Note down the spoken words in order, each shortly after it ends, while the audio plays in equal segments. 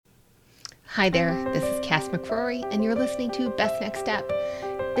Hi there, this is Cass McCrory, and you're listening to Best Next Step.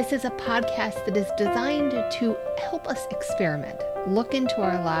 This is a podcast that is designed to help us experiment, look into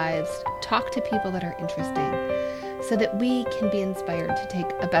our lives, talk to people that are interesting, so that we can be inspired to take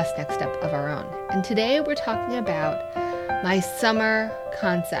a best next step of our own. And today we're talking about my summer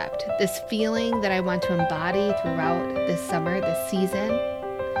concept, this feeling that I want to embody throughout this summer, this season.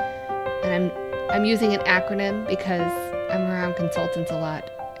 And I'm using an acronym because I'm around consultants a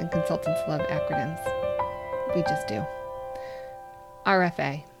lot. And consultants love acronyms. We just do.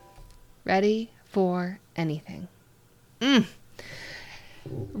 RFA. Ready for anything.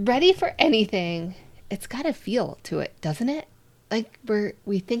 Ready for anything. It's got a feel to it, doesn't it? Like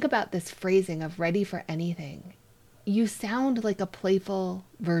we think about this phrasing of ready for anything. You sound like a playful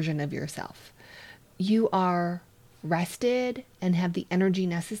version of yourself. You are rested and have the energy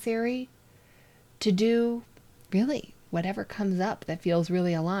necessary to do really whatever comes up that feels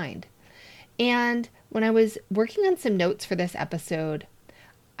really aligned. And when I was working on some notes for this episode,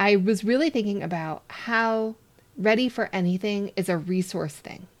 I was really thinking about how ready for anything is a resource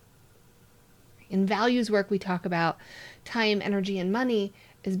thing. In values work, we talk about time, energy, and money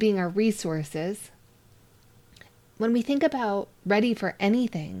as being our resources. When we think about ready for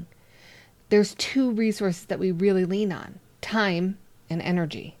anything, there's two resources that we really lean on: time and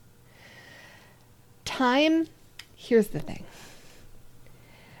energy. Time, here's the thing.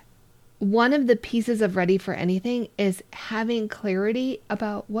 One of the pieces of ready for anything is having clarity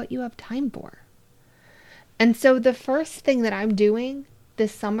about what you have time for. And so the first thing that I'm doing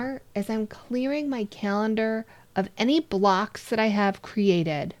this summer is I'm clearing my calendar of any blocks that I have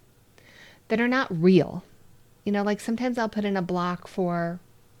created that are not real. You know, like sometimes I'll put in a block for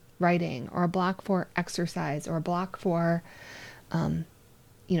writing, or a block for exercise, or a block for,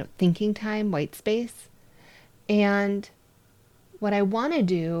 thinking time, white space. And what I want to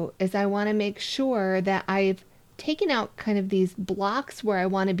do is I want to make sure that I've taken out kind of these blocks where I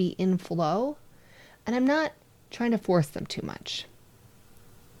want to be in flow, and I'm not trying to force them too much.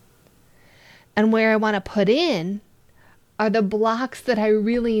 And where I want to put in are the blocks that I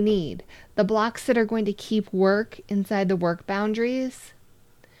really need, the blocks that are going to keep work inside the work boundaries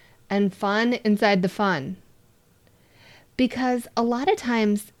and fun inside the fun. Because a lot of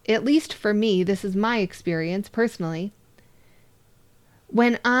times, at least for me, this is my experience personally,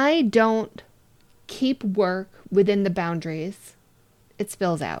 when I don't keep work within the boundaries, it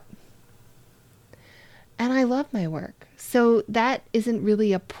spills out. And I love my work, so that isn't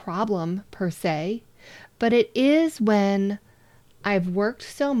really a problem per se, but it is when I've worked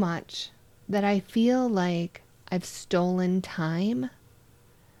so much that I feel like I've stolen time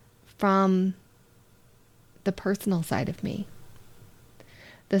from the personal side of me,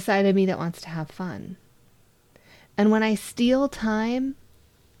 the side of me that wants to have fun. And when I steal time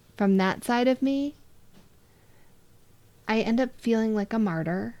from that side of me, I end up feeling like a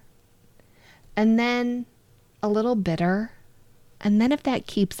martyr, and then a little bitter. And then if that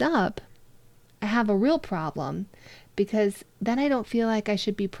keeps up, I have a real problem, because then I don't feel like I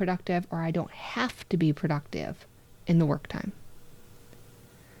should be productive, or I don't have to be productive in the work time.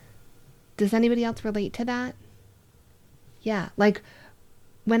 Does anybody else relate to that? Yeah, like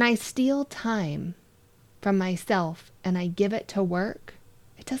when I steal time from myself and I give it to work,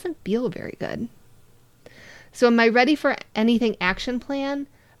 it doesn't feel very good. So in my ready for anything action plan,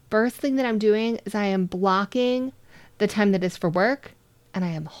 first thing that I'm doing is I am blocking the time that is for work, and I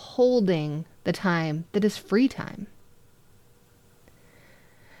am holding the time that is free time.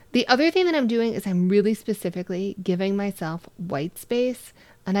 The other thing that I'm doing is I'm really specifically giving myself white space.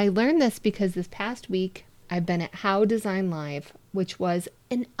 And I learned this because this past week I've been at How Design Live, which was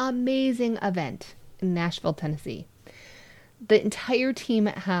an amazing event in Nashville, Tennessee. The entire team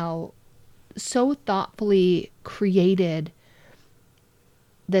at How so thoughtfully created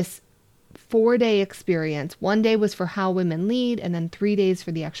this 4-day experience. 1 day was for How Women Lead, and then 3 days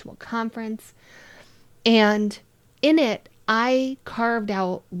for the actual conference. And in it, I carved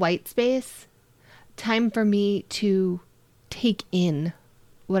out white space, time for me to take in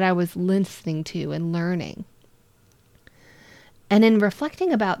what I was listening to and learning. And in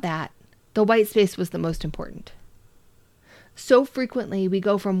reflecting about that, the white space was the most important. So frequently we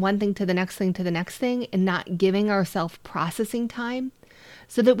go from one thing to the next thing to the next thing, and not giving ourselves processing time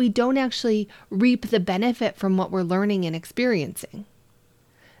so that we don't actually reap the benefit from what we're learning and experiencing.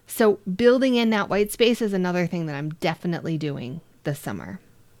 So building in that white space is another thing that I'm definitely doing this summer.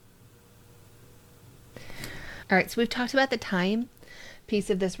 All right, so we've talked about the time piece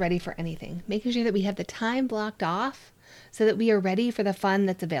of this ready for anything, making sure that we have the time blocked off so that we are ready for the fun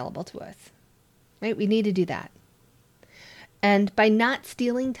that's available to us, right? We need to do that. And by not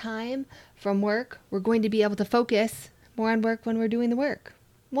stealing time from work, we're going to be able to focus more on work when we're doing the work.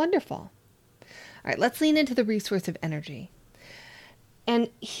 Wonderful. All right, let's lean into the resource of energy. And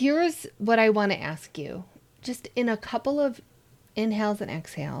here's what I want to ask you, just in a couple of inhales and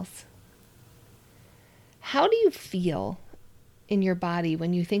exhales. How do you feel in your body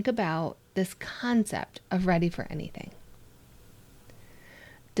when you think about this concept of ready for anything?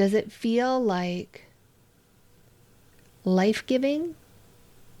 Does it feel like life-giving?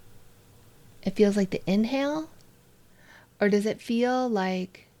 It feels like the inhale? Or does it feel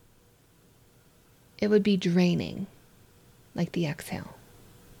like it would be draining, like the exhale?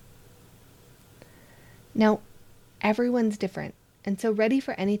 Now, everyone's different, and so ready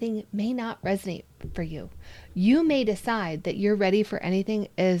for anything may not resonate for you. You may decide that you're ready for anything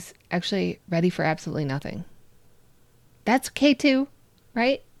is actually ready for absolutely nothing. That's okay too,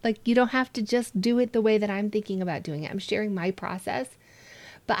 right? Like, you don't have to just do it the way that I'm thinking about doing it. I'm sharing my process,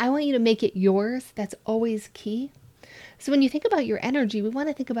 but I want you to make it yours. That's always key. So when you think about your energy, we want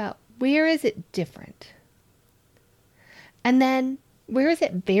to think about, where is it different? And then where is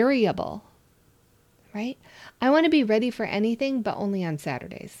it variable? Right? I want to be ready for anything, but only on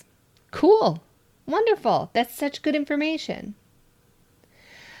Saturdays. Cool. Wonderful. That's such good information.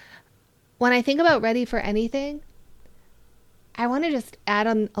 When I think about ready for anything, I want to just add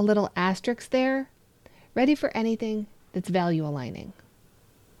on a little asterisk there. Ready for anything that's value aligning.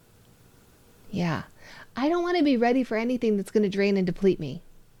 Yeah. I don't want to be ready for anything that's going to drain and deplete me.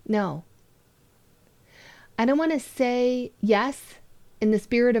 No. I don't want to say yes in the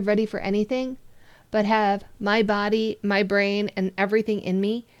spirit of ready for anything, but have my body, my brain, and everything in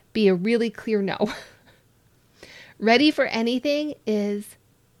me be a really clear no. Ready for anything is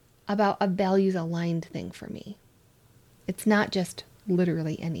about a values aligned thing for me. It's not just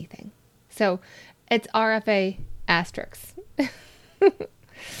literally anything. So it's RFA asterisks.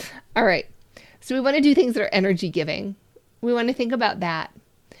 All right. So we want to do things that are energy giving. We want to think about that.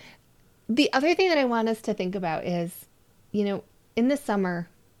 The other thing that I want us to think about is, in the summer,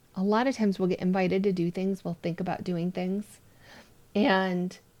 a lot of times we'll get invited to do things. We'll think about doing things,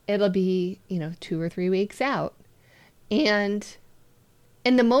 and it'll be, 2 or 3 weeks out. And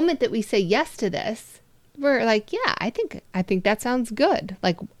in the moment that we say yes to this, we're like, yeah, I think that sounds good.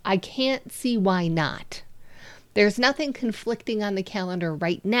 Like, I can't see why not. There's nothing conflicting on the calendar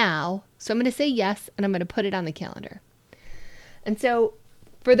right now. So I'm going to say yes, and I'm going to put it on the calendar. And so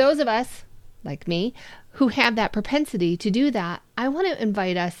for those of us like me who have that propensity to do that, I want to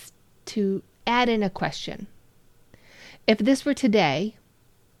invite us to add in a question. If this were today,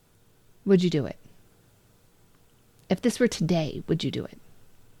 would you do it? If this were today, would you do it?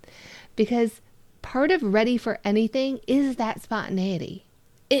 Because part of ready for anything is that spontaneity.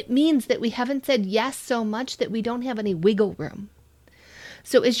 It means that we haven't said yes so much that we don't have any wiggle room.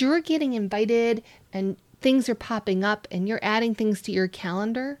 So as you're getting invited and things are popping up and you're adding things to your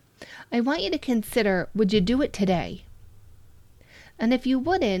calendar, I want you to consider, would you do it today? And if you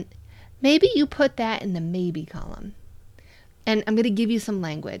wouldn't, maybe you put that in the maybe column. And I'm going to give you some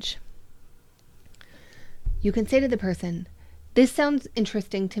language. You can say to the person, this sounds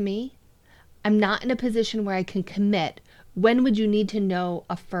interesting to me. I'm not in a position where I can commit. When would you need to know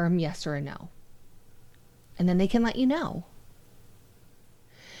a firm yes or a no? And then they can let you know.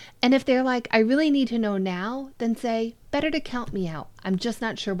 And if they're like, I really need to know now, then say, better to count me out. I'm just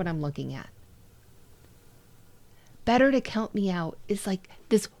not sure what I'm looking at. Better to count me out is like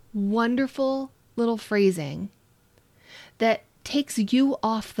this wonderful little phrasing that takes you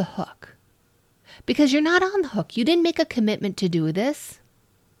off the hook. Because you're not on the hook. You didn't make a commitment to do this.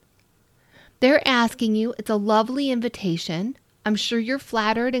 They're asking you. It's a lovely invitation. I'm sure you're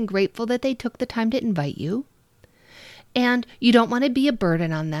flattered and grateful that they took the time to invite you. And you don't want to be a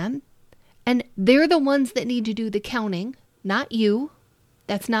burden on them. And they're the ones that need to do the counting, not you.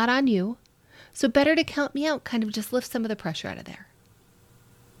 That's not on you. So better to count me out, kind of just lift some of the pressure out of there.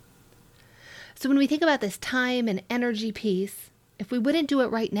 So when we think about this time and energy piece, if we wouldn't do it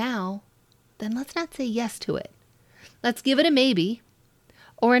right now, then let's not say yes to it. Let's give it a maybe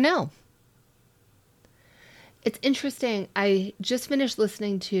or a no. It's interesting. I just finished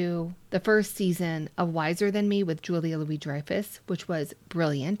listening to the first season of Wiser Than Me with Julia Louis-Dreyfus, which was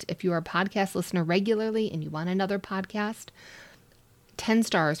brilliant. If you are a podcast listener regularly and you want another podcast, 10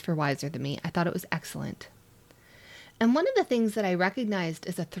 stars for Wiser Than Me. I thought it was excellent. And one of the things that I recognized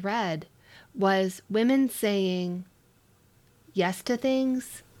as a thread was women saying yes to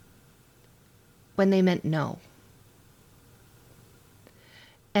things when they meant no.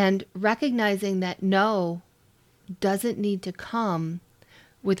 And recognizing that no doesn't need to come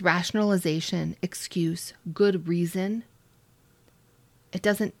with rationalization, excuse, good reason, It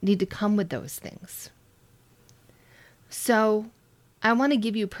doesn't need to come with those things. So I want to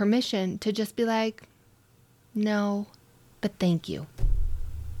give you permission to just be like, no, but thank you.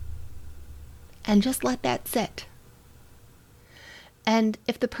 And just let that sit. And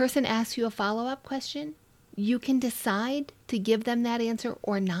if the person asks you a follow-up question, you can decide to give them that answer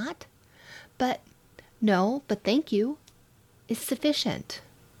or not. But no, but thank you is sufficient.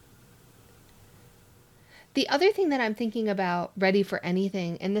 The other thing that I'm thinking about ready for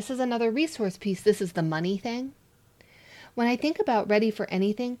anything, and this is another resource piece, this is the money thing. When I think about ready for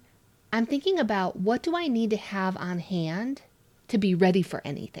anything, I'm thinking about what do I need to have on hand to be ready for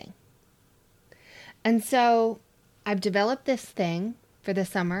anything. And so I've developed this thing for the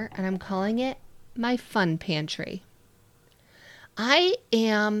summer, and I'm calling it my fun pantry. I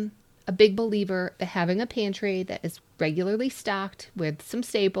am a big believer that having a pantry that is regularly stocked with some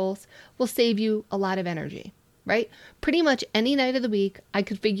staples will save you a lot of energy, right? Pretty much any night of the week, I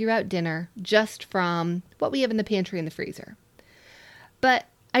could figure out dinner just from what we have in the pantry and the freezer. But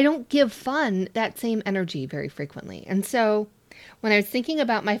I don't give fun that same energy very frequently. And so when I was thinking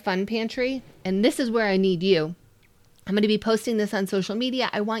about my fun pantry, and this is where I need you, I'm going to be posting this on social media.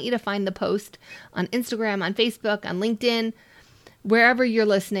 I want you to find the post on Instagram, on Facebook, on LinkedIn, wherever you're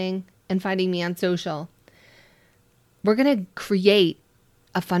listening and finding me on social. We're going to create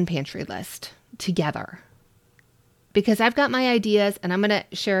a fun pantry list together because I've got my ideas and I'm going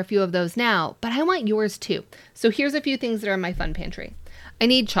to share a few of those now, but I want yours too. So here's a few things that are in my fun pantry. I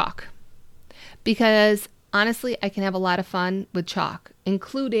need chalk because honestly, I can have a lot of fun with chalk,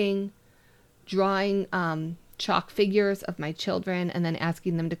 including drawing chalk figures of my children and then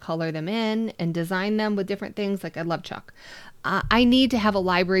asking them to color them in and design them with different things. Like I love chalk. I need to have a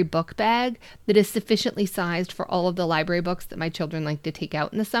library book bag that is sufficiently sized for all of the library books that my children like to take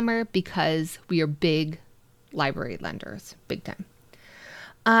out in the summer because we are big library lenders, big time.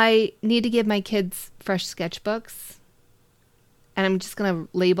 I need to give my kids fresh sketchbooks, and I'm just going to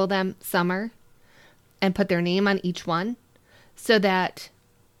label them summer and put their name on each one so that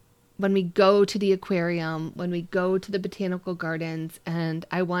when we go to the aquarium, when we go to the botanical gardens, and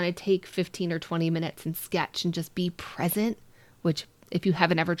I want to take 15 or 20 minutes and sketch and just be present, which if you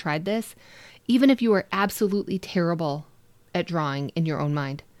haven't ever tried this, even if you are absolutely terrible at drawing in your own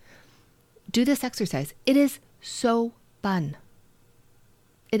mind, do this exercise. It is so fun.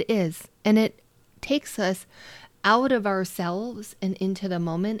 It is. And it takes us out of ourselves and into the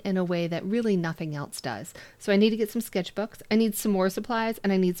moment in a way that really nothing else does. So I need to get some sketchbooks. I need some more supplies,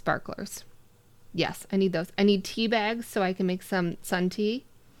 and I need sparklers. Yes, I need those. I need tea bags so I can make some sun tea.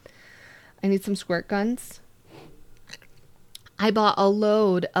 I need some squirt guns. I bought a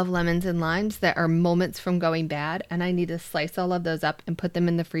load of lemons and limes that are moments from going bad, and I need to slice all of those up and put them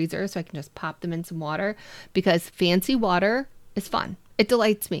in the freezer so I can just pop them in some water because fancy water is fun. It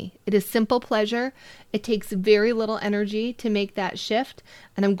delights me. It is simple pleasure. It takes very little energy to make that shift.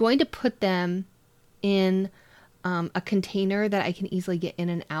 And I'm going to put them in a container that I can easily get in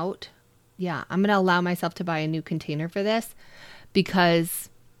and out. Yeah, I'm going to allow myself to buy a new container for this because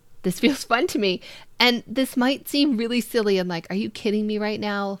this feels fun to me. And this might seem really silly and like, are you kidding me right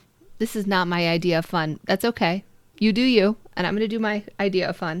now? This is not my idea of fun. That's okay. You do you. And I'm going to do my idea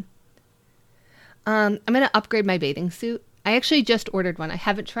of fun. I'm going to upgrade my bathing suit. I actually just ordered one. I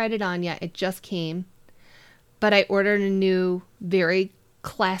haven't tried it on yet. It just came. But I ordered a new, very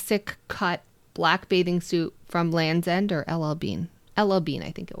classic cut black bathing suit from Land's End or LL Bean. LL Bean, I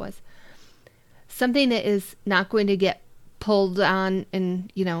think it was. Something that is not going to get pulled on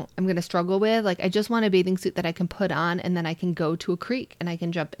and, I'm going to struggle with. Like, I just want a bathing suit that I can put on and then I can go to a creek and I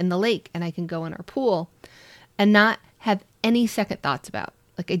can jump in the lake and I can go in our pool and not have any second thoughts about.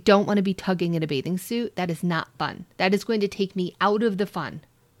 Like, I don't want to be tugging at a bathing suit. That is not fun. That is going to take me out of the fun.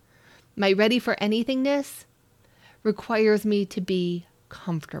 My ready for anythingness requires me to be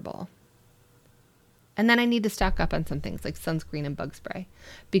comfortable. And then I need to stock up on some things like sunscreen and bug spray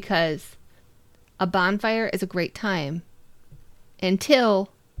because a bonfire is a great time until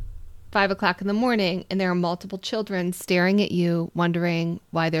 5 o'clock in the morning and there are multiple children staring at you wondering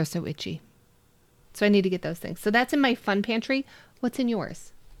why they're so itchy. So I need to get those things. So that's in my fun pantry. What's in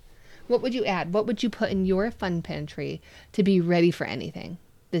yours? What would you add? What would you put in your fun pantry to be ready for anything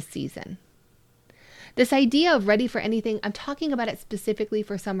this season? This idea of ready for anything, I'm talking about it specifically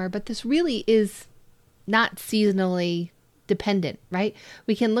for summer, but this really is not seasonally dependent, right?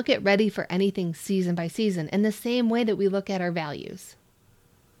 We can look at ready for anything season by season in the same way that we look at our values.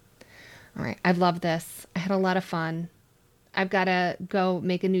 All right, I've loved this. I had a lot of fun. I've got to go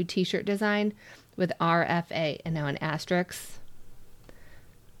make a new t-shirt design with RFA and now an asterisk.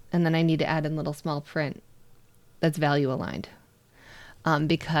 And then I need to add in little small print that's value aligned.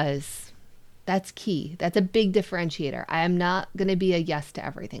 because that's key. That's a big differentiator. I am not going to be a yes to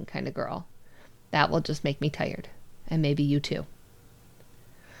everything kind of girl. That will just make me tired. And maybe you too.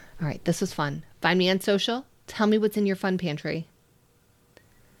 All right, this was fun. Find me on social. Tell me what's in your fun pantry.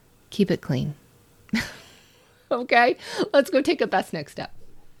 Keep it clean. Okay, let's go take a best next step.